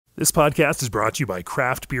This podcast is brought to you by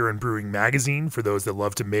Craft Beer and Brewing Magazine for those that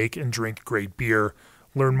love to make and drink great beer.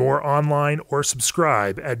 Learn more online or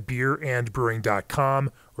subscribe at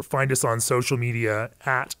beerandbrewing.com or find us on social media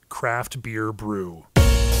at Craft Beer Brew.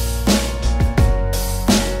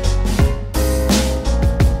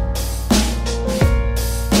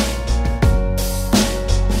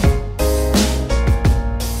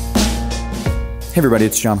 Hey everybody,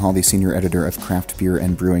 it's John Hall, the senior editor of Craft Beer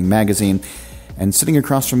and Brewing Magazine. And sitting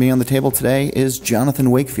across from me on the table today is Jonathan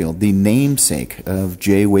Wakefield, the namesake of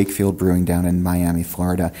J. Wakefield Brewing down in Miami,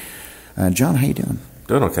 Florida. John, how you doing?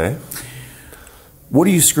 Doing okay. What are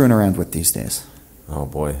you screwing around with these days? Oh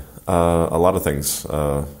boy, a lot of things.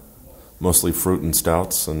 Mostly fruit and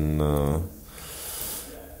stouts and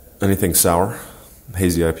anything sour,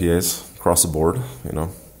 hazy IPAs across the board. You know,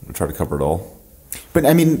 we try to cover it all. But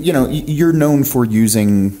I mean, you know, you're known for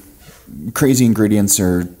using crazy ingredients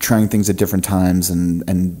or trying things at different times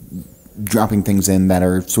and dropping things in that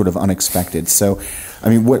are sort of unexpected. So, I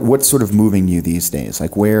mean, what's sort of moving you these days?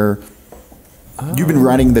 Like where you've been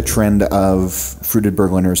riding the trend of fruited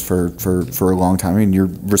Berliners for a long time. I mean, you're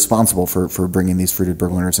responsible for bringing these fruited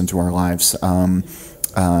Berliners into our lives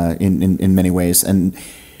in many ways. And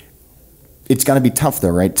it's got to be tough, though,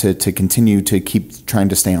 right, to continue to keep trying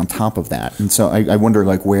to stay on top of that. And so I wonder,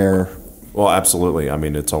 like, where... Well, absolutely. I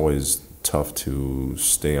mean, it's always tough to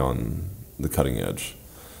stay on the cutting edge.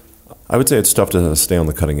 I would say it's tough to stay on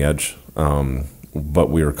the cutting edge, but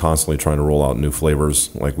we are constantly trying to roll out new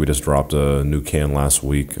flavors. Like we just dropped a new can last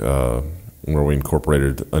week where we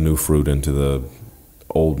incorporated a new fruit into the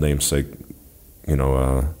old namesake,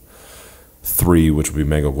 3, which would be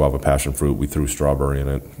mango, guava, passion fruit. We threw strawberry in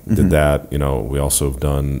it. Mm-hmm. Did that. We also have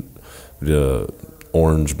done the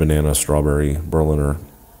orange, banana, strawberry Berliner.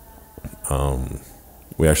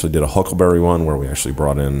 We actually did a huckleberry one where we actually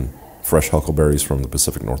brought in fresh huckleberries from the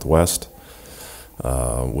Pacific Northwest,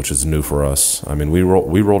 which is new for us. I mean, we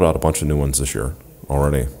rolled out a bunch of new ones this year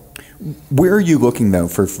already. Where are you looking, though,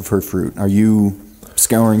 for fruit? Are you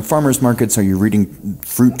scouring farmers markets? Are you reading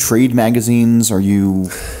fruit trade magazines? Are you,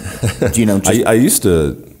 I used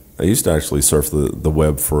to actually surf the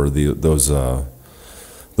web for the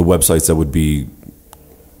websites that would be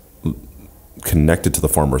connected to the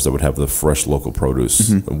farmers that would have the fresh local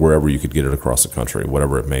produce wherever you could get it across the country,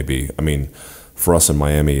 whatever it may be. I mean, for us in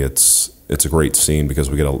Miami, it's a great scene because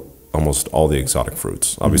we get almost all the exotic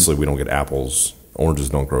fruits. Obviously, we don't get apples.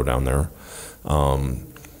 Oranges don't grow down there.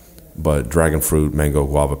 But dragon fruit, mango,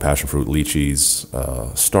 guava, passion fruit, lychees,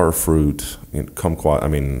 star fruit, kumquat. I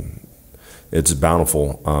mean, it's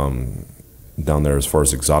bountiful down there as far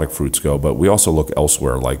as exotic fruits go. But we also look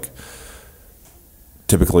elsewhere. Like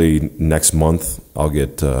typically next month, I'll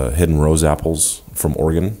get hidden rose apples from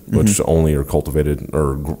Oregon, which only are cultivated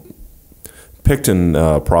or picked and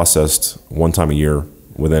processed one time a year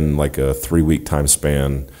within like a 3-week time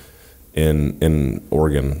span in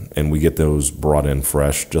Oregon, and we get those brought in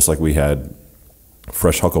fresh, just like we had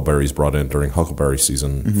fresh huckleberries brought in during huckleberry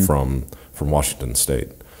season from Washington State.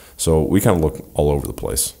 So we kind of look all over the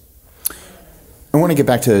place. I want to get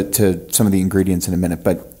back to some of the ingredients in a minute,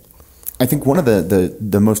 but I think one of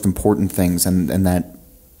the most important things, and that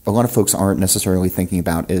a lot of folks aren't necessarily thinking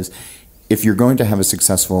about, is if you're going to have a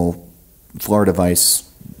successful Florida-weisse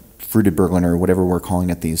fruited Berliner, or whatever we're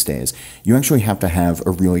calling it these days, you actually have to have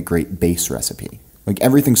a really great base recipe. Like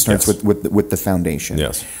everything starts with the foundation.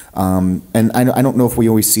 Yes. And I don't know if we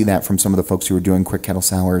always see that from some of the folks who are doing quick kettle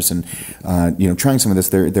sours and trying some of this.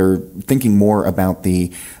 They're thinking more about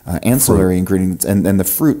the ancillary ingredients and the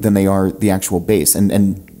fruit than they are the actual base.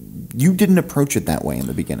 And you didn't approach it that way in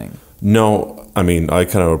the beginning. No, I mean I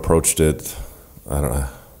kind of approached it, I don't know,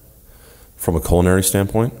 from a culinary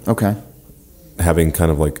standpoint. Okay. Having kind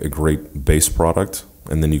of like a great base product,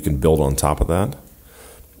 and then you can build on top of that.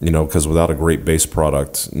 Because without a great base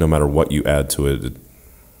product, no matter what you add to it,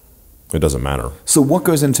 it doesn't matter. So what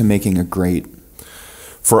goes into making a great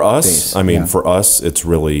for us? Base? I mean, for us, it's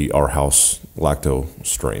really our house lacto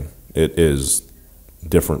strain. It is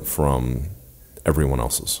different from everyone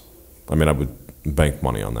else's. I mean, I would bank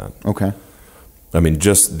money on that. Okay. I mean,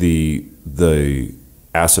 just the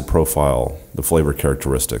acid profile, the flavor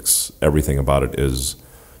characteristics, everything about it is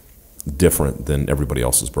different than everybody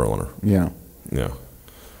else's Berliner. Yeah. Yeah.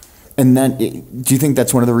 And that, do you think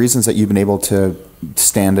that's one of the reasons that you've been able to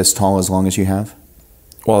stand as tall as long as you have?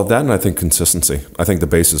 Well, that and I think consistency. I think the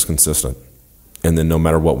base is consistent. And then no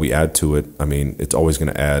matter what we add to it, I mean, it's always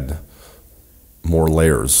going to add more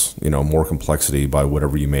layers, more complexity by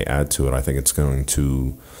whatever you may add to it. I think it's going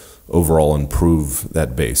to overall improve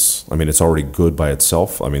that base. I mean, it's already good by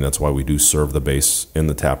itself. I mean, that's why we do serve the base in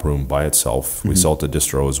the tap room by itself. We sell it to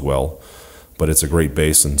distro as well, but it's a great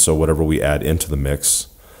base, and so whatever we add into the mix,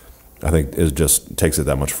 I think it just takes it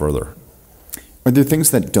that much further. Are there things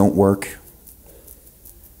that don't work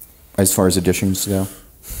as far as additions go?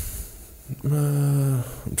 I'm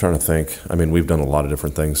trying to think. I mean, we've done a lot of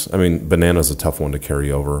different things. I mean, banana's a tough one to carry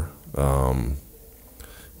over.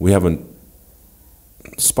 We haven't.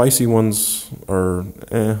 Spicy ones are.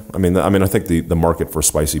 I mean, I think the market for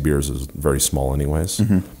spicy beers is very small, anyways.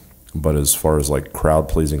 But as far as like crowd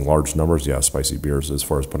pleasing large numbers, yeah, spicy beers. As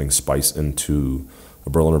far as putting spice into a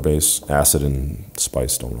Berliner base, acid and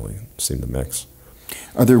spice don't really seem to mix.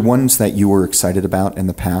 Are there ones that you were excited about in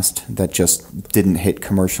the past that just didn't hit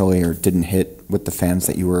commercially or didn't hit with the fans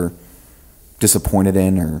that you were disappointed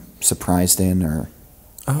in or surprised in, or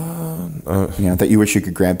that you wish you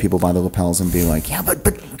could grab people by the lapels and be like, yeah, but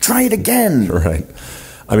try it again? Right.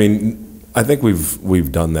 I mean, I think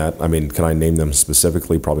we've done that. I mean, can I name them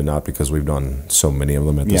specifically? Probably not, because we've done so many of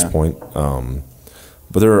them at this point.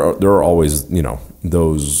 But there are always,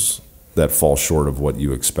 those that fall short of what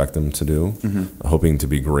you expect them to do, hoping to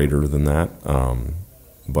be greater than that.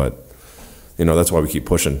 But, that's why we keep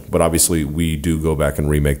pushing. But obviously we do go back and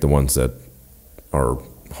remake the ones that are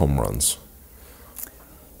home runs.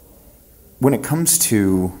 When it comes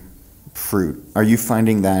to fruit, are you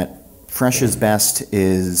finding that fresh is best?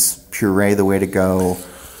 Is puree the way to go?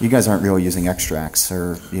 You guys aren't really using extracts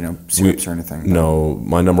or syrups or anything. No,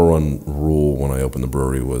 my number one rule when I opened the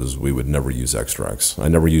brewery was we would never use extracts. I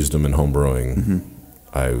never used them in home brewing.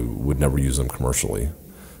 I would never use them commercially.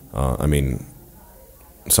 I mean,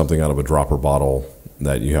 something out of a dropper bottle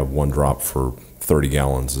that you have one drop for 30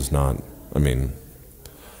 gallons is not. I mean,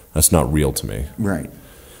 that's not real to me. Right.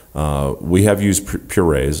 We have used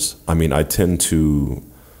purees. I mean, I tend to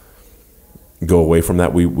go away from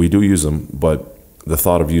that. We do use them, but the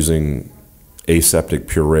thought of using aseptic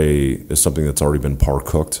puree is something that's already been par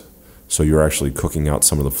cooked. So you're actually cooking out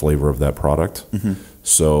some of the flavor of that product.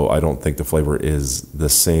 So I don't think the flavor is the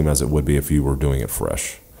same as it would be if you were doing it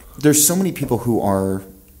fresh. There's so many people who are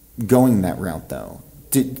going that route, though.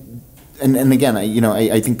 And again,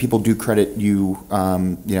 I think people do credit you,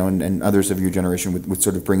 and others of your generation with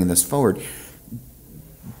sort of bringing this forward.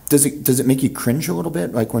 Does it make you cringe a little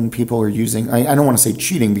bit, like when people are using? I don't want to say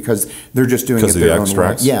cheating because they're just doing it their own way. Because of the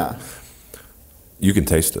extracts? Yeah. You can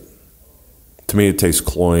taste it. To me, it tastes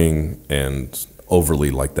cloying and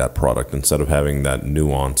overly like that product instead of having that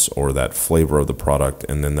nuance or that flavor of the product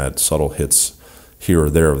and then that subtle hits here or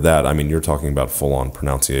there of that. I mean, you're talking about full-on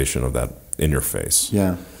pronunciation of that in your face.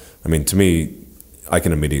 Yeah. I mean, to me, I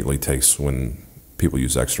can immediately taste when people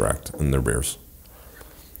use extract in their beers.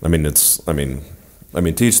 I mean,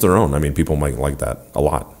 to each their own. I mean, people might like that a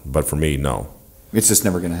lot, but for me, no. It's just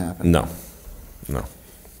never going to happen. No.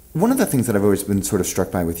 One of the things that I've always been sort of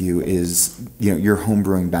struck by with you is, your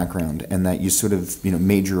homebrewing background, and that you sort of,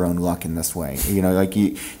 made your own luck in this way. Like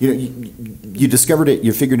you discovered it,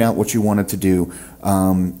 you figured out what you wanted to do,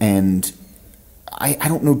 and I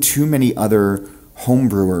don't know too many other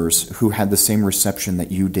homebrewers who had the same reception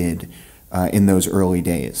that you did in those early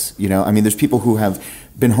days. I mean, there's people who have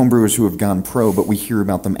been homebrewers who have gone pro, but we hear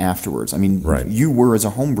about them afterwards. I mean, right. You were, as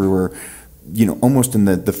a homebrewer, almost in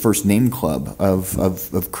the first name club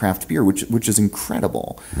of craft beer, which is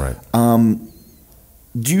incredible. Right.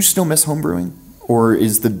 Do you still miss homebrewing? Or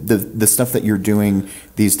is the stuff that you're doing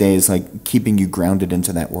these days like keeping you grounded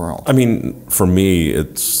into that world? I mean, for me,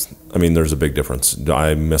 there's a big difference.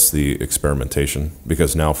 I miss the experimentation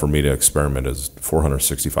because now for me to experiment is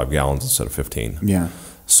 465 gallons instead of 15. Yeah.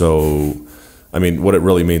 So, I mean, what it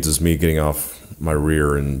really means is me getting off my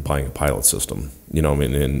rear and buying a pilot system,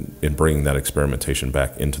 and bringing that experimentation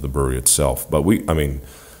back into the brewery itself. But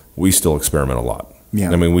we still experiment a lot.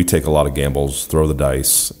 Yeah. I mean, we take a lot of gambles, throw the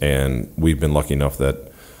dice, and we've been lucky enough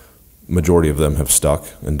that majority of them have stuck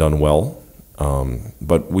and done well.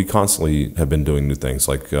 But we constantly have been doing new things.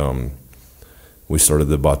 Like we started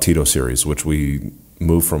the Bautito series, which we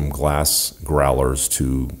moved from glass growlers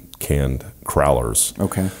to canned crowlers.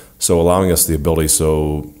 Okay. So allowing us the ability,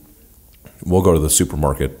 so we'll go to the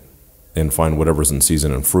supermarket and find whatever's in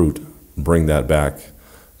season and fruit, bring that back,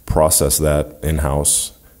 process that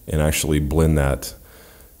in-house, and actually blend that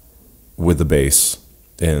with the base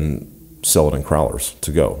and sell it in crowlers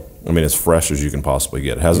to go. I mean, as fresh as you can possibly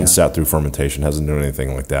get. It hasn't sat through fermentation, hasn't done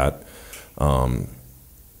anything like that. And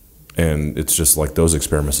it's just like those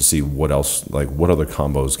experiments to see what else, like what other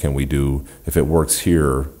combos can we do? If it works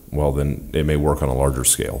here, well, then it may work on a larger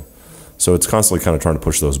scale. So it's constantly kind of trying to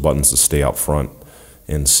push those buttons to stay out front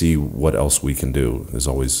and see what else we can do is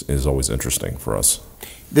always interesting for us.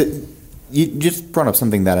 You just brought up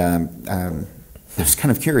something that I was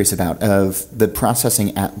kind of curious about, of the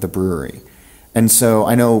processing at the brewery. And so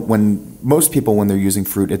I know when most people, when they're using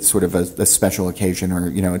fruit, it's sort of a special occasion,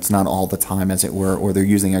 or it's not all the time, as it were, or they're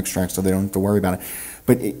using extracts so they don't have to worry about it.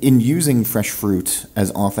 But in using fresh fruit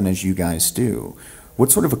as often as you guys do,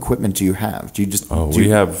 what sort of equipment do you have? Do you just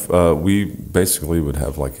we basically would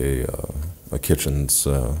have like a kitchen's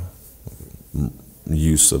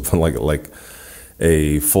use of like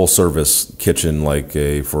a full service kitchen, like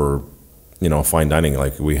for fine dining.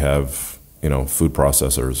 Like we have food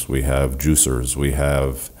processors, we have juicers, we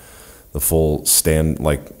have the full stand,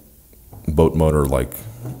 like boat motor, like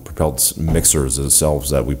propelled mixers themselves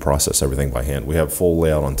that we process everything by hand. We have full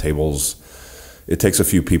layout on tables. It takes a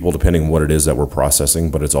few people depending what it is that we're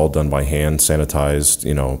processing, but it's all done by hand,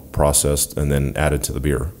 sanitized, processed, and then added to the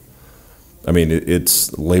beer. I mean,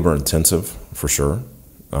 it's labor intensive for sure,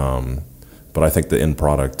 but I think the end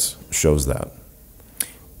product shows that.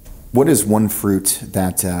 What is one fruit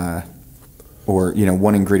that, or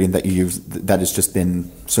one ingredient that you use that has just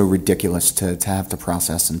been so ridiculous to have to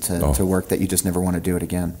process and to work that you just never want to do it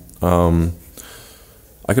again?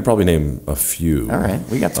 I could probably name a few. All right,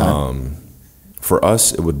 we got time. For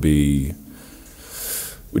us, it would be,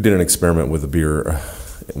 we did an experiment with a beer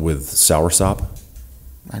with soursop.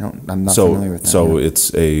 I'm not familiar with that. So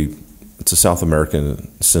it's a South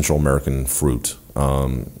American, Central American fruit.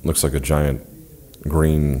 Looks like a giant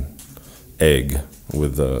green egg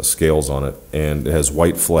with scales on it, and it has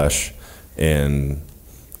white flesh and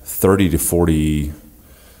 30 to 40,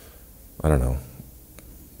 I don't know,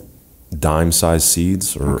 dime-sized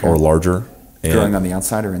seeds or larger. And growing on the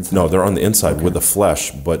outside or inside? No, they're on the inside with the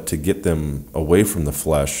flesh, but to get them away from the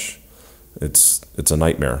flesh, it's a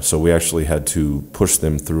nightmare. So we actually had to push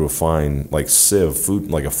them through a fine, like sieve,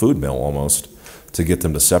 like a food mill almost, to get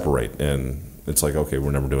them to separate. And it's like, okay,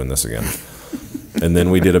 we're never doing this again. And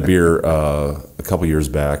then we did a beer a couple years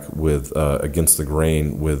back with Against the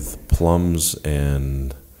Grain with plums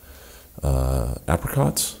and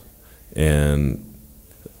apricots, and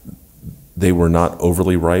they were not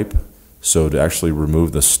overly ripe. So to actually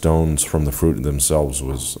remove the stones from the fruit themselves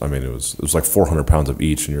was, I mean, it was like 400 pounds of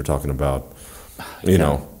each, and you're talking about,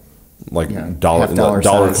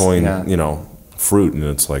 dollar coin, fruit, and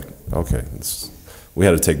it's like, okay, we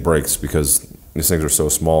had to take breaks because these things are so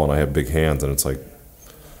small, and I have big hands, and it's like,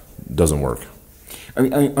 it doesn't work. I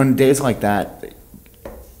mean, on days like that,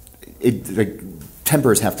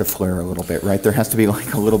 tempers have to flare a little bit, right? There has to be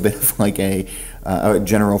like a little bit of like a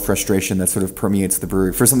general frustration that sort of permeates the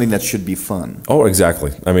brewery for something that should be fun. Oh,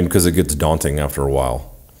 exactly. I mean, because it gets daunting after a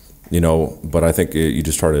while, but I think you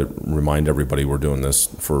just try to remind everybody we're doing this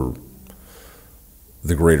for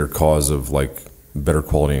the greater cause of like better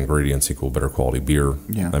quality ingredients equal better quality beer.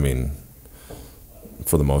 Yeah. I mean,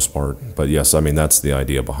 for the most part. But yes, I mean, that's the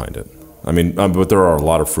idea behind it. I mean, but there are a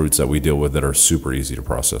lot of fruits that we deal with that are super easy to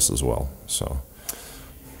process as well. So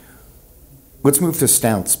let's move to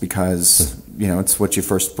stouts because, it's what you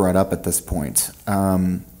first brought up at this point.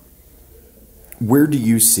 Where do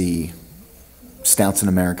you see stouts in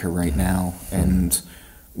America right now, and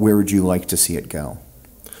where would you like to see it go?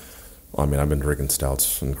 I mean, I've been drinking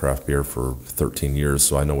stouts and craft beer for 13 years,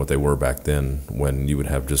 so I know what they were back then when you would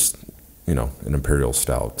have just, an imperial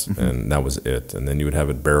stout, and that was it. And then you would have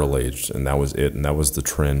it barrel-aged, and that was it. And that was the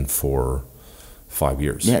trend for 5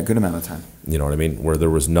 years. Yeah, a good amount of time. You know what I mean? Where there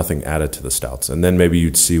was nothing added to the stouts. And then maybe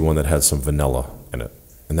you'd see one that had some vanilla in it,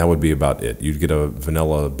 and that would be about it. You'd get a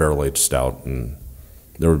vanilla barrel-aged stout, and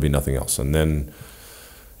there would be nothing else. And then,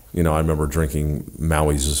 I remember drinking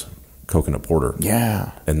Maui's coconut porter.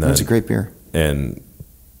 Yeah, and that's a great beer. And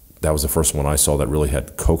that was the first one I saw that really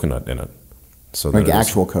had coconut in it. So like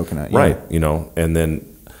actual coconut. Yeah. Right, and then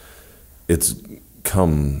it's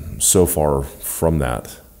come so far from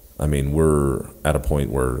that. I mean, we're at a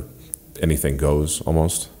point where anything goes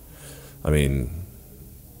almost. I mean,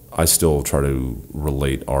 I still try to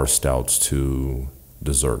relate our stouts to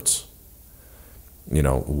desserts.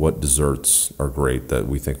 What desserts are great that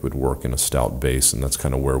we think would work in a stout base, and that's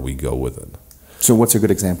kind of where we go with it. So what's a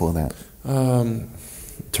good example of that?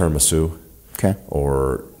 Tiramisu. Okay.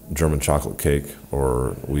 Or German chocolate cake,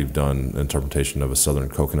 or we've done interpretation of a southern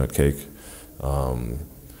coconut cake.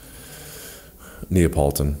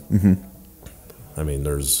 Neapolitan. Mm-hmm. I mean,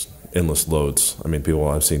 there's endless loads. I mean,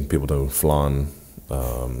 I've seen people do flan.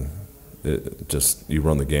 You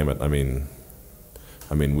run the gamut. I mean,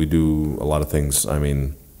 we do a lot of things. I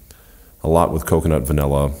mean, a lot with coconut,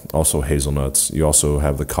 vanilla, also hazelnuts. You also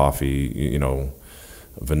have the coffee,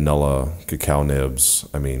 vanilla, cacao nibs.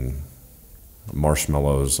 I mean,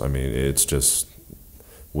 marshmallows. I mean, it's just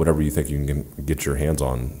whatever you think you can get your hands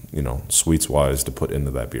on, sweets wise, to put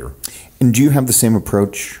into that beer. And do you have the same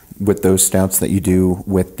approach with those stouts that you do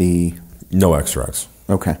with the? No extracts.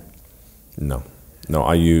 Okay. No,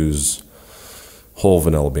 I use whole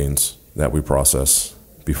vanilla beans that we process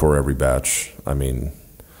before every batch. I mean,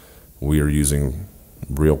 we are using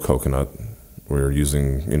real coconut. We're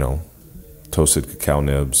using, toasted cacao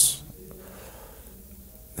nibs,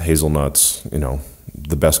 hazelnuts,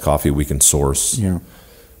 the best coffee we can source. Yeah.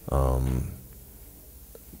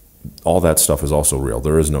 All that stuff is also real.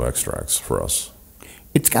 There is no extracts for us.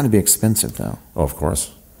 It's got to be expensive, though. Oh, of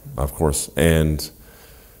course. And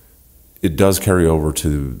it does carry over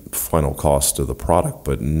to the final cost of the product,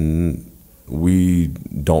 but we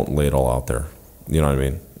don't lay it all out there. You know what I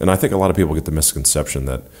mean? And I think a lot of people get the misconception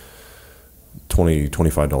that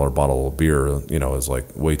 $25 bottle of beer, is like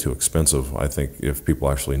way too expensive. I think if people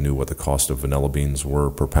actually knew what the cost of vanilla beans were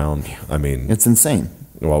per pound, I mean, it's insane.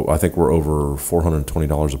 Well, I think we're over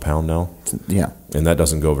 $420 a pound now. Yeah. And that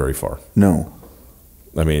doesn't go very far. No.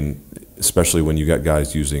 I mean, especially when you got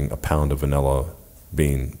guys using a pound of vanilla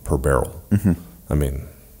bean per barrel. Mm-hmm. I mean,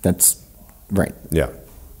 that's right. Yeah.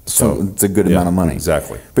 So it's a good amount of money.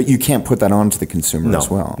 Exactly. But you can't put that on to the consumer as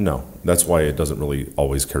well. No. That's why it doesn't really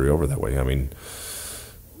always carry over that way. I mean,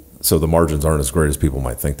 so the margins aren't as great as people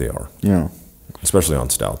might think they are. Yeah. Especially on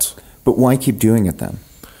stouts. But why keep doing it then?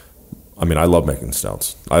 I mean, I love making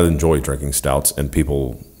stouts. I enjoy drinking stouts, and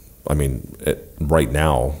people, right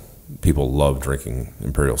now, people love drinking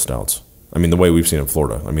imperial stouts. I mean, the way we've seen in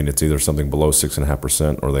Florida, it's either something below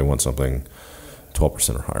 6.5% or they want something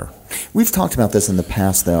 12% or higher. We've talked about this in the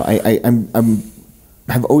past, though.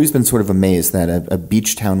 I've always been sort of amazed that a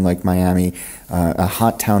beach town like Miami, a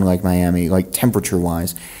hot town like Miami, like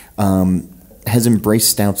temperature-wise, has embraced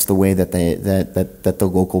stouts the way that the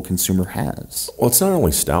local consumer has. Well, it's not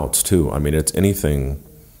only stouts, too. It's anything,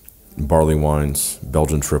 barley wines,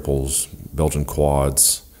 Belgian triples, Belgian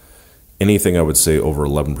quads, anything I would say over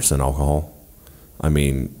 11% alcohol.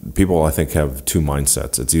 People, I think, have two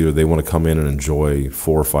mindsets. It's either they want to come in and enjoy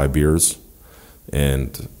 4 or 5 beers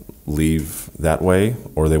and leave that way,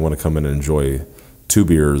 or they want to come in and enjoy 2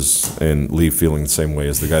 beers and leave feeling the same way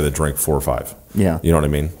as the guy that drank 4 or 5. Yeah. You know what I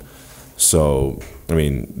mean? So,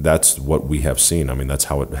 that's what we have seen. That's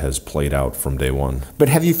how it has played out from day one. But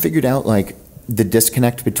have you figured out, the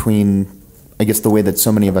disconnect between, I guess, the way that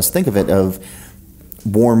so many of us think of it, of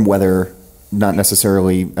warm weather, not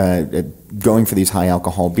necessarily going for these high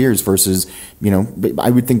alcohol beers versus,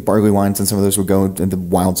 I would think barley wines and some of those would go in the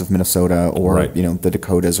wilds of Minnesota or, right. the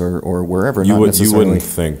Dakotas or wherever. You wouldn't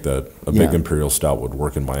think that a big imperial stout would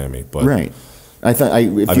work in Miami. But right. I thought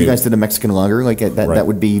if you guys did a Mexican lager, that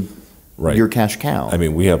would be your cash cow.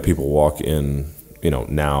 We have people walk in,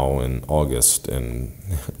 now in August and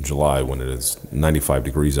July when it is 95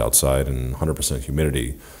 degrees outside and 100%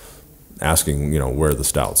 humidity, asking, where are the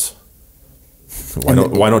stouts?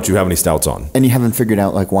 Why don't you have any stouts on? And you haven't figured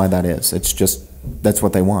out why that is. It's just that's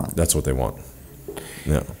what they want. That's what they want.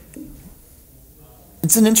 Yeah.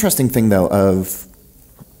 It's an interesting thing though of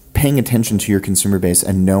paying attention to your consumer base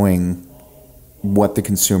and knowing what the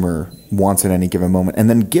consumer wants at any given moment, and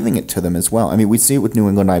then giving it to them as well. We see it with New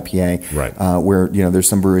England IPA, right? Where there's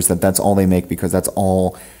some breweries that's all they make because that's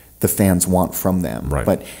all the fans want from them. Right.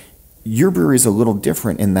 But your brewery is a little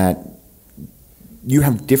different in that you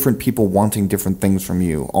have different people wanting different things from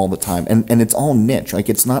you all the time, and it's all niche.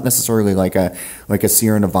 It's not necessarily like a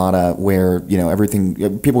Sierra Nevada where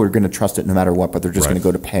everything people are going to trust it no matter what, but they're just right. going to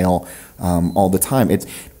go to pale all the time.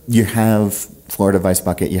 You have Florida-weisse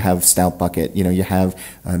bucket, you have stout bucket, you have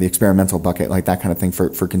the experimental bucket, that kind of thing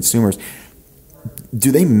for consumers.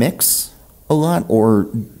 Do they mix a lot, or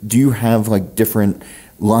do you have different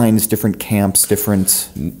lines, different camps,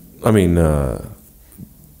 different?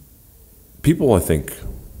 People, I think,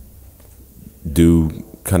 do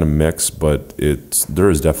kind of mix, but there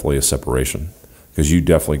is definitely a separation because you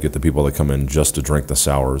definitely get the people that come in just to drink the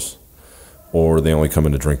sours, or they only come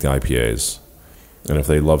in to drink the IPAs. And if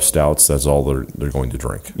they love stouts, that's all they're going to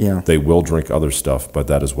drink. Yeah. They will drink other stuff, but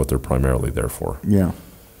that is what they're primarily there for. Yeah.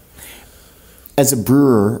 As a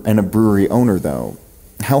brewer and a brewery owner, though,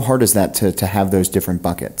 how hard is that to have those different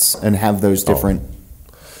buckets and have those different?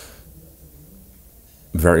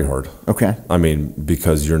 Very hard. Okay.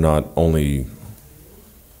 Because you're not only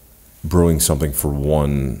brewing something for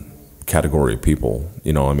one category of people.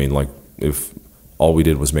 If all we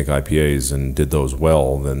did was make IPAs and did those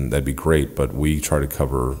well, then that'd be great. But we try to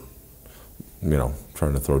cover,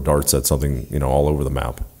 trying to throw darts at something, all over the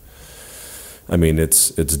map. I mean, it's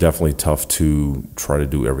definitely tough to try to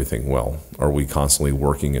do everything well. Are we constantly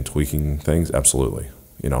working and tweaking things? Absolutely.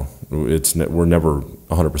 You know, we're never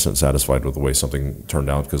 100% satisfied with the way something turned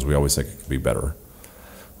out because we always think it could be better.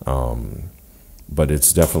 But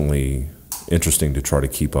it's definitely interesting to try to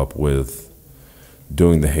keep up with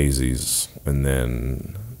doing the hazies and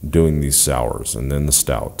then doing these sours and then the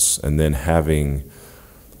stouts and then having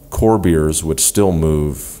core beers which still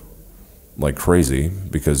move like crazy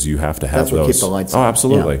because you have to have That's what those. keeps the lights Oh, on.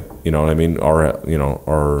 absolutely. Yeah. You know what I mean? Our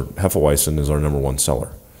Hefeweizen is our #1 seller,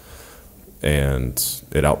 and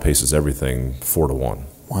it outpaces everything 4-1.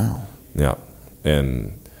 Wow. Yeah,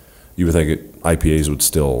 and you would think IPAs would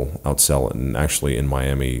still outsell it, and actually in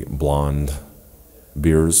Miami, blonde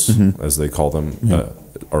beers, as they call them,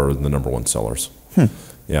 are the #1 sellers.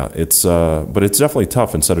 Yeah, it's but it's definitely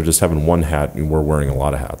tough. Instead of just having one hat, we're wearing a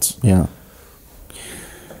lot of hats. Yeah.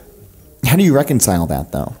 How do you reconcile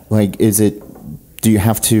that, though? Like, do you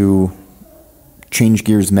have to change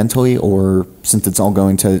gears mentally, or since it's all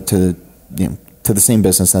going to the same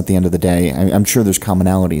business at the end of the day, I'm sure there's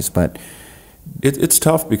commonalities, but it's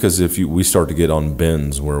tough because if we start to get on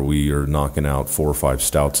bins where we are knocking out 4 or 5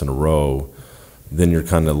 stouts in a row, then you're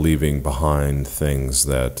kind of leaving behind things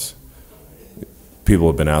that people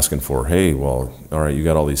have been asking for. Hey, well, all right, you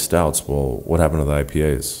got all these stouts. Well, what happened to the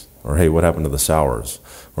IPAs? Or, hey, what happened to the sours?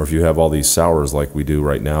 Or if you have all these sours like we do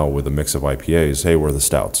right now with a mix of IPAs, hey, where are the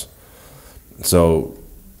stouts? So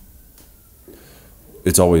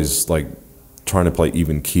it's always like trying to play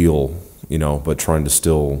even keel, but trying to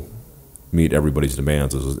still meet everybody's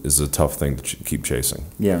demands is a tough thing to keep chasing.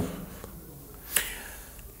 Yeah.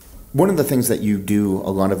 One of the things that you do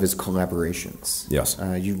a lot of is collaborations. Yes.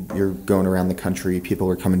 You're going around the country. People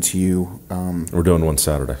are coming to you. We're doing one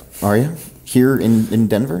Saturday. Are you? Here in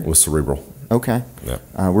Denver? With Cerebral. Okay.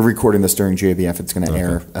 Yeah. We're recording this during JBF. It's going to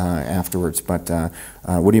air afterwards. But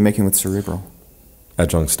what are you making with Cerebral?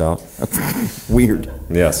 Adjunct stout. Weird.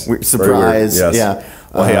 Yes. Weird. Surprise. Yes. Yeah.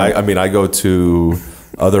 Well, hey, I go to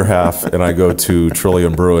Other Half and I go to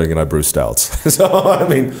Trillium Brewing and I brew stouts. So, I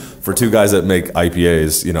mean, for 2 guys that make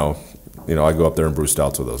IPAs, I go up there and brew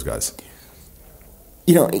stouts with those guys.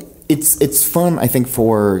 It's fun, I think,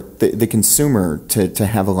 for the consumer to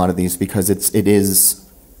have a lot of these because it is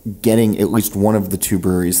getting at least one of the 2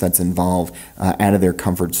 breweries that's involved out of their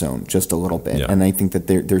comfort zone just a little bit. Yeah. And I think that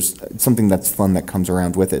there's something that's fun that comes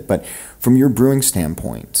around with it. But from your brewing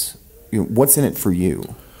standpoint, what's in it for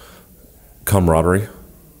you? Camaraderie.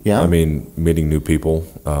 Yeah. I mean, meeting new people,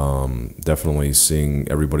 definitely seeing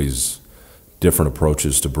everybody's different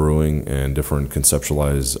approaches to brewing and different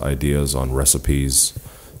conceptualized ideas on recipes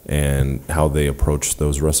and how they approach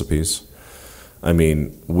those recipes. I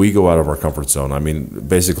mean, we go out of our comfort zone. I mean,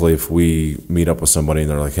 basically, if we meet up with somebody and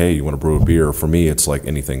they're like, hey, you want to brew a beer? For me, it's like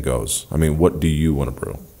anything goes. I mean, what do you want to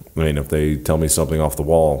brew? I mean, if they tell me something off the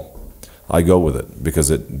wall, I go with it because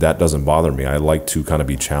that doesn't bother me. I like to kind of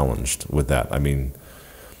be challenged with that. I mean,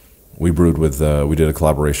 we brewed we did a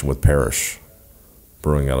collaboration with Parrish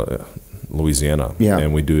Brewing out of Louisiana. Yeah.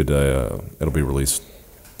 And we do it, it'll be released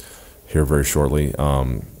here very shortly,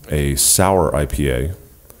 a sour IPA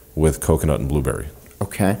with coconut and blueberry.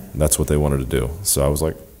 Okay. That's what they wanted to do. So I was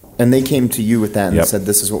like... And they came to you with that and Yep. said,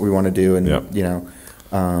 this is what we want to do. And, Yep.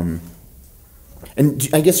 and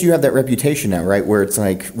I guess you have that reputation now, right? Where it's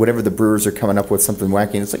like, whatever the brewers are coming up with something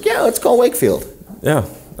wacky, and it's like, yeah, let's call Wakefield. Yeah.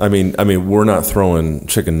 I mean, we're not throwing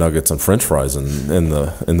chicken nuggets and French fries in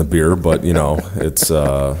the beer, but, it's,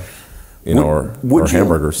 or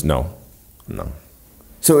hamburgers. No.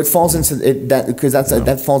 So it falls into that because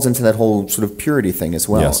that falls into that whole sort of purity thing as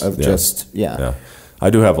well. Yes, Yeah. I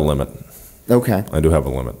do have a limit. Okay. I do have a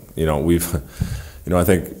limit. I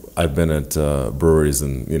think I've been at breweries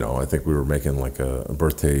and, I think we were making like a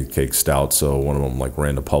birthday cake stout. So one of them like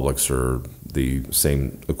ran to Publix or the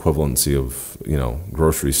same equivalency of,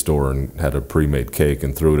 grocery store and had a pre-made cake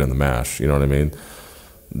and threw it in the mash. You know what I mean?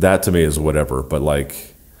 That to me is whatever. But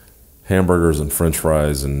like hamburgers and French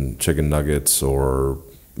fries and chicken nuggets or,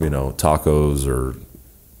 tacos or,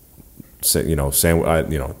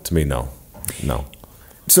 to me, no.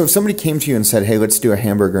 So if somebody came to you and said, hey, let's do a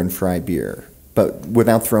hamburger and fry beer, but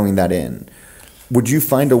without throwing that in, would you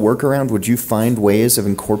find a workaround? Would you find ways of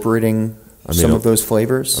incorporating some of those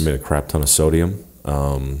flavors? A crap ton of sodium.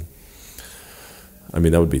 That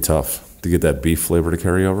would be tough to get that beef flavor to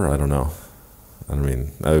carry over. I don't know. I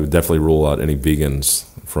would definitely rule out any vegans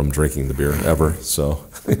from drinking the beer ever. So,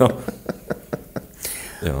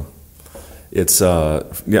 it's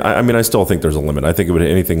I still think there's a limit. I think it would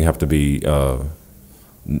anything have to be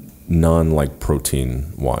non like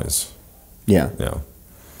protein wise. Yeah. Yeah.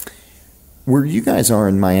 Where you guys are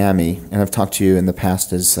in Miami, and I've talked to you in the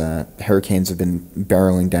past as hurricanes have been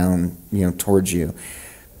barreling down, towards you.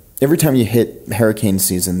 Every time you hit hurricane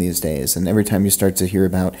season these days, and every time you start to hear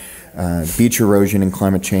about beach erosion and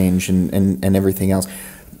climate change and everything else,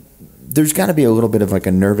 there's got to be a little bit of like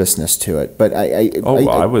a nervousness to it. But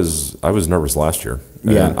I was nervous last year.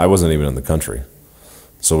 And Yeah. I wasn't even in the country,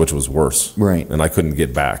 so which was worse. Right. And I couldn't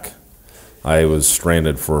get back. I was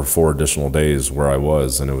stranded for 4 additional days where I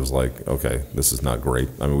was, and it was like, okay, this is not great.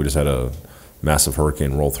 I mean, we just had a massive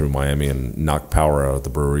hurricane roll through Miami and knock power out at the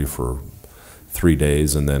brewery for 3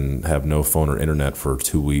 days, and then have no phone or internet for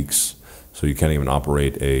 2 weeks. So you can't even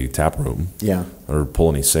operate a tap room Yeah. or pull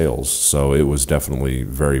any sales. So it was definitely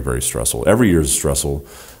very, very stressful. Every year is stressful,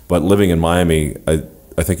 but living in Miami,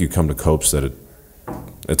 I think you come to copes that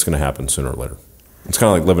it's going to happen sooner or later. It's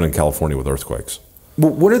kind of like living in California with earthquakes.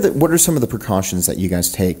 Well, what are some of the precautions that you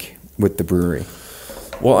guys take with the brewery?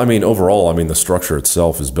 Well, I mean, overall, I mean, the structure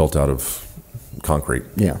itself is built out of concrete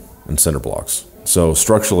Yeah. and cinder blocks. So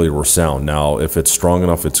structurally, we're sound. Now, if it's strong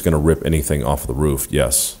enough, it's going to rip anything off the roof,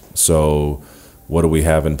 yes. So what do we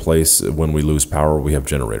have in place when we lose power? We have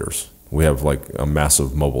generators. We have like a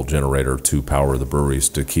massive mobile generator to power the breweries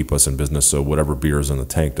to keep us in business, so whatever beer is in the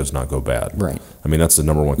tank does not go bad. Right. I mean, that's the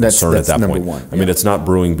number one concern That's at that number point. one, I mean, yeah. it's not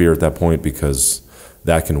brewing beer at that point because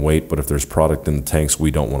that can wait, but if there's product in the tanks, we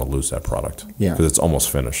don't want to lose that product Yeah. because it's almost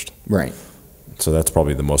finished. Right. So that's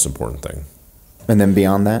probably the most important thing. And then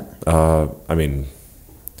beyond that? I mean,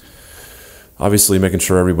 obviously making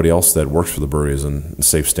sure everybody else that works for the brewery is in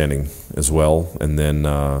safe standing as well. And then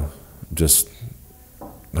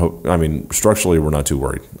structurally, we're not too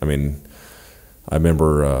worried. I mean, I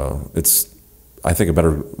remember I think a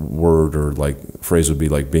better word or like phrase would be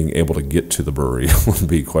like being able to get to the brewery would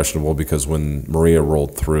be questionable, because when Maria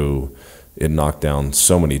rolled through, it knocked down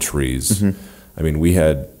so many trees. Mm-hmm. I mean, we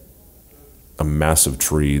had a massive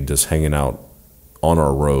tree just hanging out on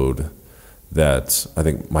our road that I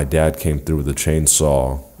think my dad came through with a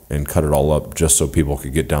chainsaw and cut it all up just so people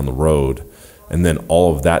could get down the road. And then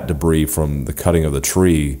all of that debris from the cutting of the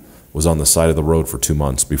tree was on the side of the road for 2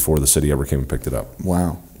 months before the city ever came and picked it up.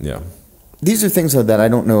 Wow. Yeah. These are things that I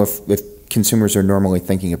don't know if consumers are normally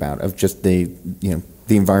thinking about, of just the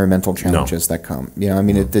environmental challenges that come. I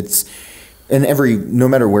mean, it's and no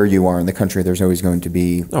matter where you are in the country, there's always going to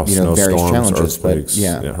be various snowstorms, challenges. earthquakes,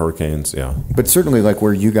 But hurricanes, yeah. But certainly, like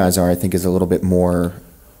where you guys are, I think is a little bit more.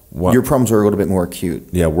 Your problems are a little bit more acute.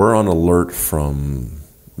 Yeah, we're on alert from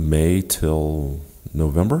May till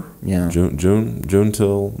November. Yeah. June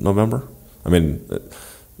till November. I mean,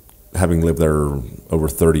 having lived there over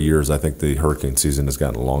 30 years, I think the hurricane season has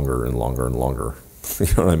gotten longer and longer and longer. You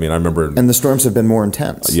know what I mean? I remember. And the storms have been more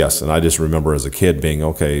intense. Yes, and I just remember as a kid being,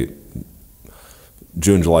 okay,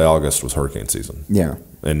 June, July, August was hurricane season. Yeah.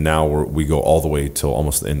 And now we go all the way till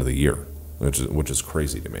almost the end of the year, which is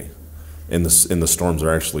crazy to me. And the storms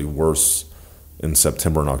are actually worse in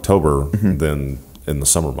September and October than in the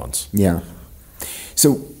summer months. Yeah.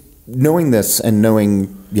 So knowing this and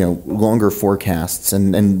knowing longer forecasts,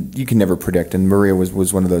 and you can never predict, and Maria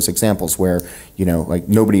was one of those examples where like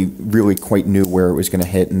nobody really quite knew where it was going to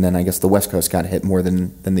hit, and then I guess the West Coast got hit more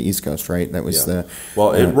than the East Coast, right? That was it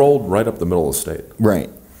rolled right up the middle of the state. Right.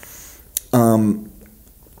 How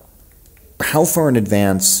far in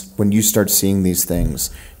advance, when you start seeing these things,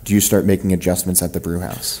 do you start making adjustments at the brew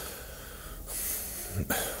house?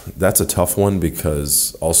 That's a tough one,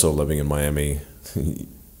 because also living in Miami,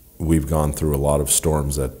 we've gone through a lot of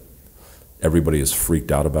storms that everybody is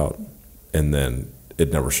freaked out about, and then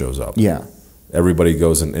it never shows up. Yeah. Everybody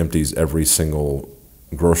goes and empties every single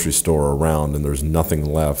grocery store around, and there's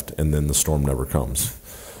nothing left, and then the storm never comes.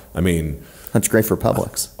 I mean, that's great for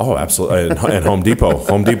Publix. Oh, absolutely. And Home Depot.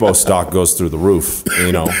 Home Depot stock goes through the roof,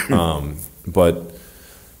 But,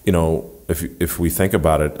 if we think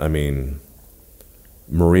about it, I mean,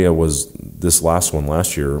 Maria was, this last one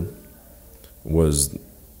last year was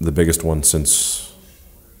the biggest one since,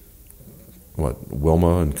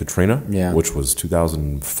 Wilma and Katrina? Yeah. Which was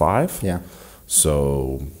 2005? Yeah.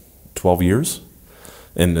 So 12 years.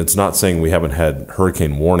 And it's not saying we haven't had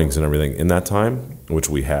hurricane warnings and everything in that time, which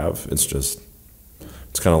we have. It's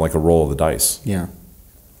kind of like a roll of the dice. Yeah.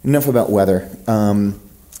 Enough about weather.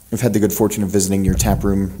 I've had the good fortune of visiting your tap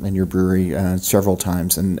room and your brewery several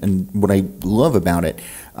times, and what I love about it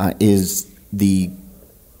is the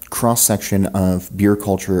cross-section of beer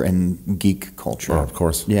culture and geek culture. Oh, of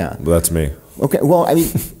course. Yeah. Well, that's me. Okay, well, I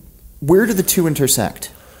mean, where do the two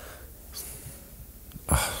intersect?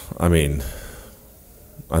 I mean,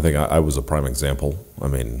 I think I was a prime example. I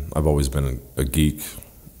mean, I've always been a geek,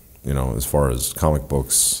 as far as comic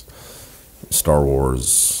books, Star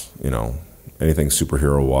Wars, anything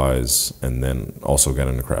superhero wise, and then also got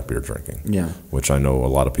into craft beer drinking. Yeah. Which I know a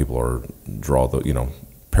lot of people draw the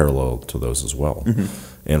parallel to those as well.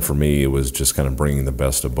 And for me, it was just kind of bringing the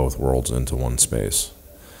best of both worlds into one space,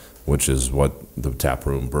 which is what the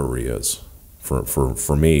taproom brewery is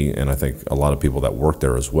for me, and I think a lot of people that work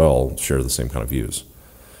there as well share the same kind of views.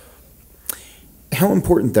 How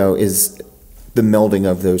important, though, is the melding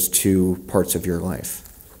of those two parts of your life?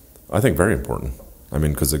 I think very important. I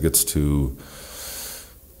mean, because I get to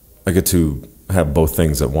have both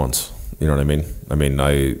things at once. You know what I mean? I mean,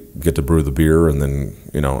 I get to brew the beer, and then,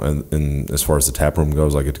 and as far as the tap room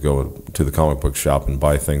goes, I get to go to the comic book shop and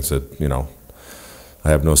buy things that, I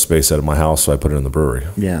have no space out of my house, so I put it in the brewery.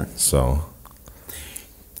 Yeah. So,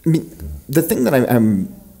 I mean, the thing that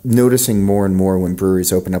I'm noticing more and more when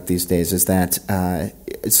breweries open up these days is that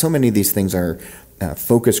so many of these things are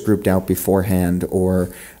focus grouped out beforehand, or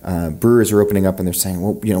brewers are opening up and they're saying,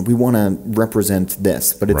 well, we want to represent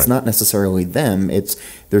this, but it's not necessarily them.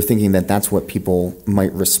 They're thinking that that's what people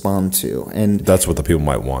might respond to, and that's what the people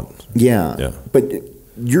might want. Yeah. But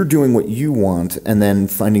you're doing what you want, and then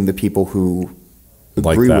finding the people who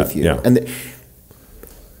agree with you. Yeah. And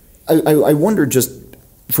I wonder, just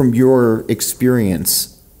from your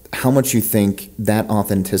experience, how much you think that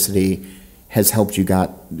authenticity has helped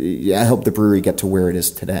help the brewery get to where it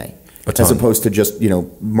is today, as opposed to just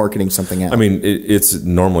marketing something out. I mean, it's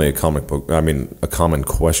normally a common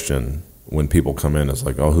question when people come in is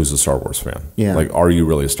like, oh, who's a Star Wars fan? Yeah. Like, are you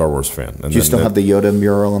really a Star Wars fan? And do you still have the Yoda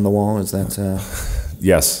mural on the wall? Is that?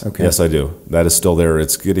 Yes. Okay. Yes, I do. That is still there.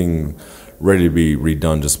 It's getting ready to be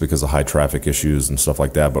redone just because of high traffic issues and stuff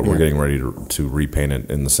like that. But we're getting ready to repaint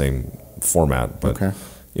it in the same format. But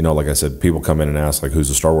like I said, people come in and ask, like, who's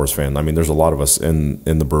a Star Wars fan? I mean, there's a lot of us in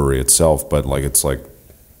the brewery itself, but it's like,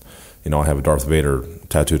 I have a Darth Vader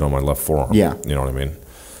tattooed on my left forearm. Yeah. You know what I mean?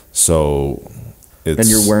 So it's... And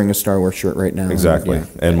you're wearing a Star Wars shirt right now. Exactly.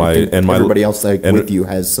 And everybody else with you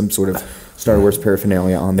has some sort of Star Wars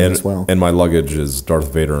paraphernalia on there as well. And my luggage is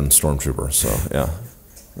Darth Vader and Stormtrooper. So, yeah.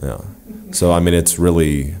 So, I mean, it's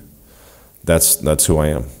really... That's who I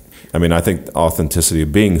am. I mean, I think authenticity,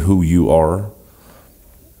 being who you are,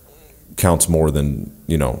 counts more than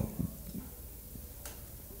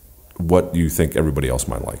what you think everybody else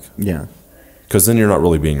might like. Yeah. Because then you're not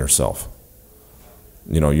really being yourself.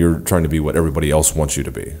 You're trying to be what everybody else wants you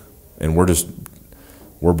to be. And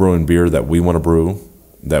we're brewing beer that we want to brew,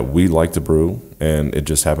 that we like to brew, and it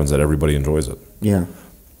just happens that everybody enjoys it. Yeah.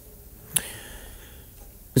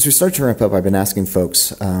 As we start to wrap up, I've been asking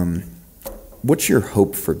folks, what's your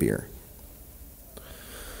hope for beer?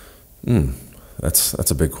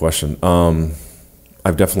 That's a big question.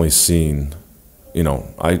 I've definitely seen,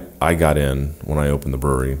 I got in when I opened the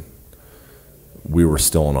brewery. We were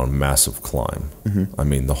still on a massive climb. I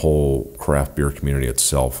mean, the whole craft beer community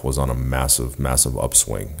itself was on a massive, massive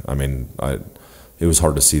upswing. I mean, it was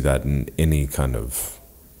hard to see that in any kind of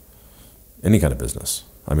business.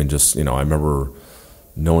 I mean, just, I remember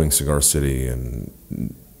knowing Cigar City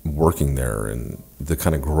and working there, and the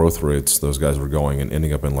kind of growth rates those guys were going, and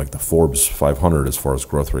ending up in like the Forbes 500 as far as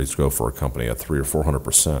growth rates go for a company at 300 or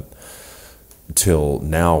 400%, till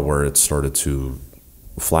now where it started to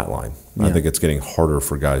flatline. Yeah. I think it's getting harder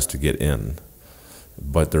for guys to get in,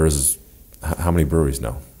 but there is how many breweries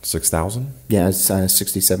now? 6,000? Yeah, it's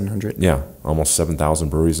 6,700. Yeah, almost 7,000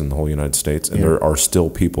 breweries in the whole United States, and there are still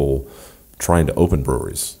people trying to open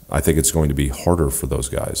breweries. I think it's going to be harder for those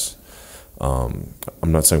guys. I'm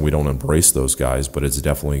not saying we don't embrace those guys, but it's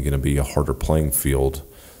definitely going to be a harder playing field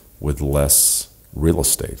with less real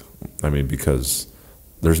estate. I mean, because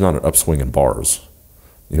there's not an upswing in bars.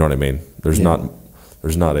 You know what I mean? There's not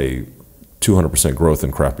a 200% growth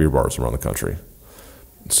in craft beer bars around the country.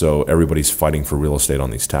 So everybody's fighting for real estate on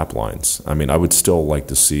these tap lines. I mean, I would still like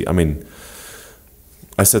to see... I mean,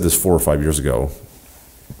 I said this 4 or 5 years ago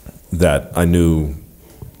that I knew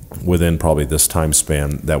within probably this time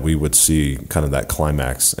span that we would see kind of that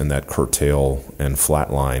climax and that curtail and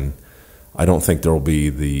flat line. I don't think there will be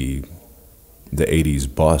the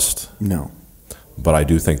 80s bust. No. But I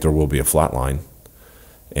do think there will be a flat line.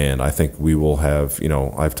 And I think we will have,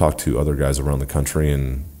 I've talked to other guys around the country,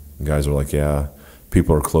 and guys are like, yeah,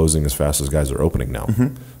 people are closing as fast as guys are opening now.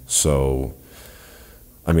 So,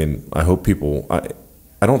 I mean, I hope people,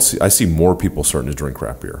 I see more people starting to drink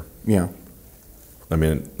craft beer. Yeah. I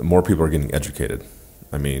mean, more people are getting educated.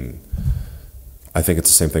 I mean, I think it's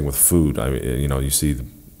the same thing with food. I mean, you see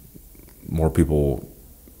more people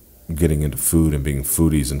getting into food and being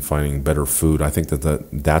foodies and finding better food. I think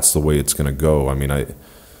that's the way it's going to go. I mean,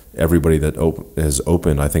 everybody that has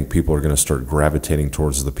opened, I think people are going to start gravitating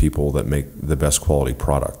towards the people that make the best quality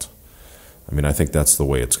product. I mean, I think that's the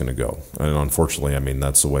way it's going to go. And unfortunately, I mean,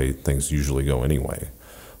 that's the way things usually go anyway.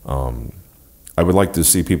 I would like to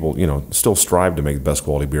see people, still strive to make the best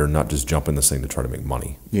quality beer, not just jump in this thing to try to make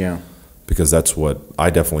money. Yeah. Because that's what I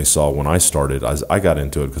definitely saw when I started. I got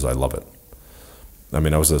into it because I love it. I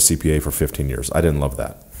mean, I was a CPA for 15 years. I didn't love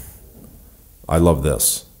that. I love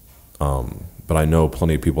this. But I know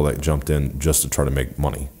plenty of people that jumped in just to try to make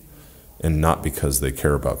money, and not because they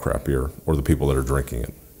care about craft beer or the people that are drinking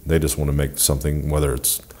it. They just want to make something, whether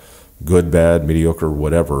it's good, bad, mediocre,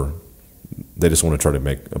 whatever. They just want to try to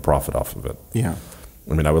make a profit off of it. Yeah.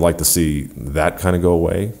 I mean, I would like to see that kind of go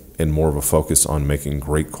away and more of a focus on making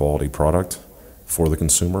great quality product for the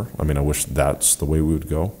consumer. I mean, I wish that's the way we would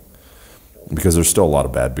go, because there's still a lot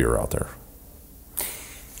of bad beer out there.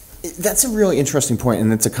 That's a really interesting point,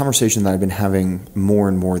 and it's a conversation that I've been having more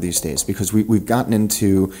and more these days, because we've gotten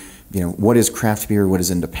into, what is craft beer, what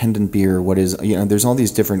is independent beer, what is, there's all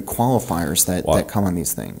these different qualifiers that come on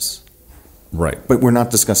these things. Right. But we're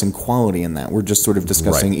not discussing quality in that. We're just sort of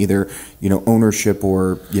discussing either, ownership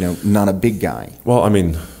or, not a big guy. Well, I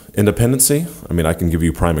mean, independency, I can give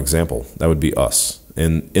you a prime example. That would be us.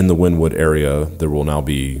 In the Wynwood area, there will now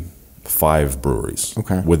be 5 breweries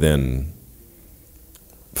within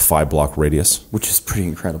 5-block radius. Which is pretty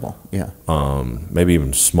incredible, yeah. Maybe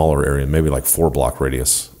even smaller area, maybe like 4-block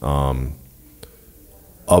radius. Of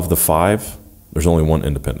the 5, there's only 1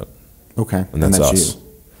 independent. Okay, and that's us.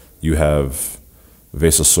 You have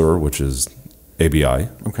Weisse Sur, which is ABI.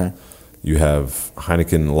 Okay. You have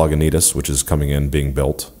Heineken Lagunitas, which is coming in, being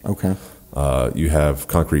built. Okay. You have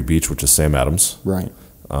Concrete Beach, which is Sam Adams. Right.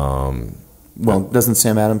 Well, doesn't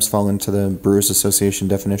Sam Adams fall into the Brewers Association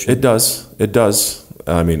definition? It does. It does.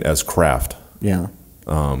 As craft. Yeah.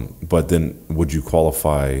 But then would you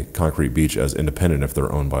qualify Concrete Beach as independent if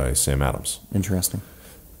they're owned by Sam Adams? Interesting.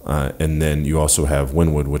 And then you also have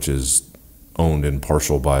Wynwood, which is owned in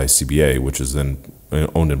partial by CBA, which is then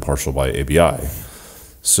owned in partial by ABI.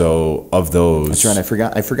 So of those... That's right.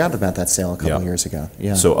 I forgot about that sale a couple of years ago.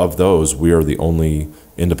 Yeah. So of those, we are the only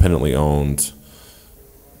independently owned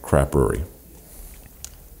craft brewery.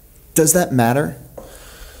 Does that matter?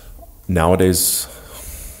 Nowadays,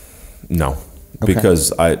 no. Okay.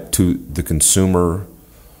 Because to the consumer,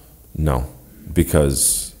 no.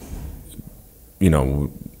 Because,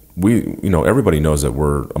 everybody knows that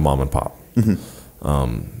we're a mom and pop,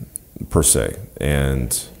 per se. And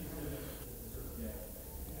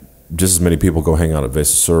just as many people go hang out at Weisse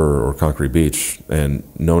Sur or Concrete Beach and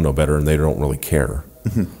know no better, and they don't really care.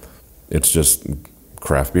 It's just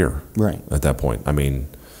craft beer, right? At that point,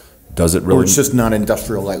 does it really? Or it's just not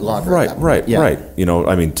industrial like lager. Right.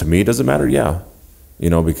 To me, does it matter? Yeah.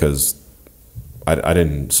 Because I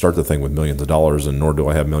didn't start the thing with millions of dollars, and nor do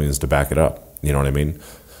I have millions to back it up. You know what I mean?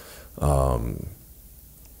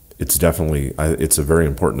 It's definitely it's a very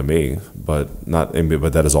important to me, but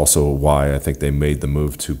that is also why I think they made the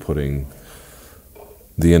move to putting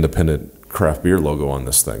the independent craft beer logo on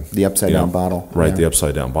this thing. The upside down bottle. Right, yeah. The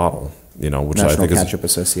upside down bottle. Which National I think Ketchup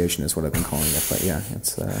Association is what I've been calling it. But yeah,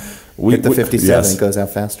 it's hit the 57, it goes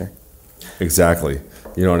out faster. Exactly.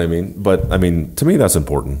 You know what I mean? But to me, that's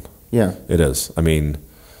important. Yeah, it is.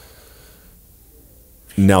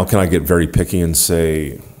 Now can I get very picky and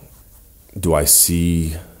say, do I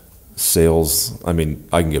see sales? I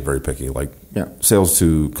can get very picky. Sales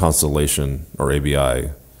to Constellation or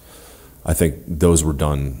ABI, I think those were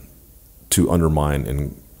done to undermine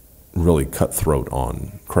and really cutthroat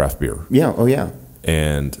on craft beer. Yeah. Oh, yeah.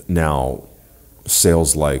 And now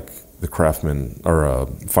sales like the Craftsman or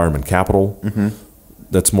Fireman Capital,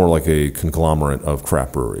 that's more like a conglomerate of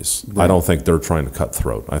craft breweries. Right. I don't think they're trying to cut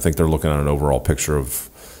throat. I think they're looking at an overall picture of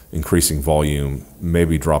increasing volume,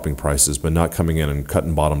 maybe dropping prices, but not coming in and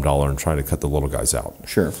cutting bottom dollar and trying to cut the little guys out.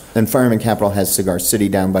 Sure. And Fireman Capital has Cigar City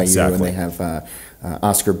down by you, and they have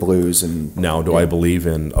Oscar Blues. And now, do I believe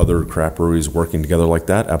in other craft breweries working together like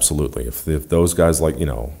that? Absolutely. If those guys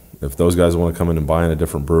if those guys want to come in and buy in a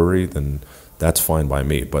different brewery, then that's fine by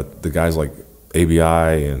me. But the guys like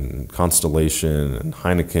ABI and Constellation and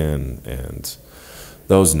Heineken and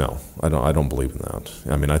those, no, I don't believe in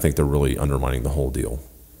that. I think they're really undermining the whole deal.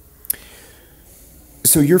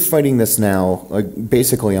 So you're fighting this now,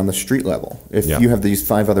 basically on the street level. If you have these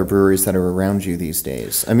 5 other breweries that are around you these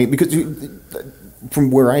days, because from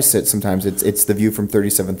where I sit, sometimes it's the view from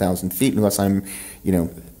 37,000 feet, unless I'm,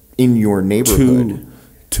 in your neighborhood.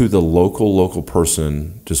 To the local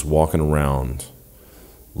person just walking around,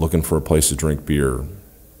 looking for a place to drink beer,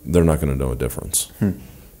 they're not going to know a difference.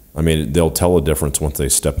 They'll tell a difference once they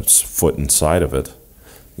step foot inside of it.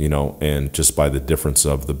 and just by the difference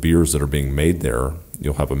of the beers that are being made there,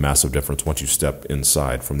 you'll have a massive difference once you step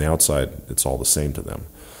inside. From the outside, it's all the same to them.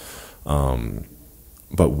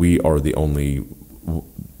 But we are the only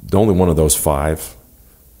one of those 5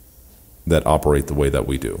 that operate the way that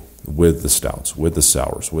we do, with the stouts, with the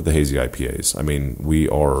sours, with the hazy IPAs. I mean, we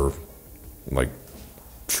are like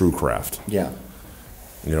true craft. Yeah.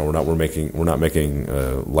 We're not making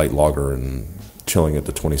a light lager and chilling it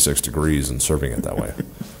to 26 degrees and serving it that way.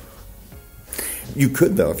 You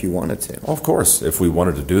could, though, if you wanted to. Of course, if we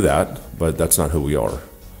wanted to do that, but that's not who we are.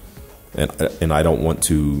 And I don't want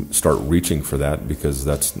to start reaching for that because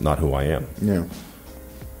that's not who I am. Yeah.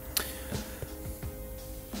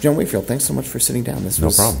 John Wakefield, thanks so much for sitting down. No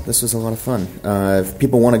problem. This was a lot of fun. If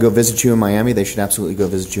people want to go visit you in Miami, they should absolutely go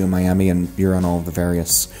visit you in Miami, and you're on all of the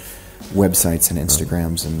various websites and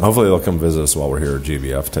Instagrams. And hopefully they'll come visit us while we're here at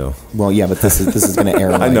GBF too. Well, yeah, but this is going to air.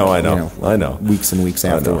 Like, I know. Weeks and weeks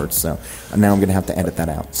afterwards. So now I'm going to have to edit that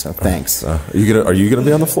out. So thanks. Are you gonna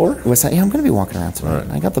be on the floor? What's that? Yeah, I'm going to be walking around tonight.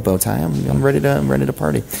 Right. I got the bow tie. I'm ready to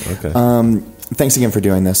party. Okay. Thanks again for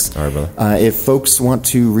doing this. All right, brother. If folks want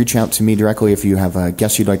to reach out to me directly, if you have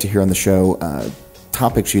guests you'd like to hear on the show,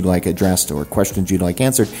 topics you'd like addressed, or questions you'd like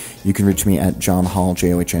answered, you can reach me at John Holl,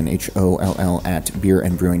 JOHNHOLL, at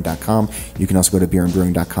beerandbrewing.com. You can also go to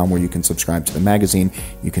beerandbrewing.com, where you can subscribe to the magazine.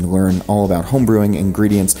 You can learn all about homebrewing,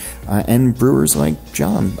 ingredients, and brewers like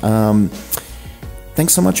John.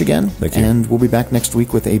 Thanks so much again. Thank you. And we'll be back next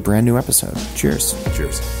week with a brand new episode. Cheers.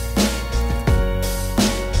 Cheers.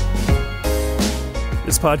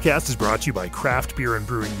 This podcast is brought to you by Craft Beer and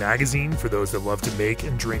Brewing Magazine, for those that love to make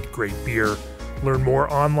and drink great beer. Learn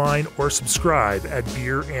more online or subscribe at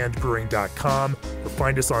beerandbrewing.com, or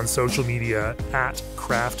find us on social media at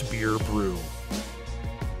Craft Beer Brew.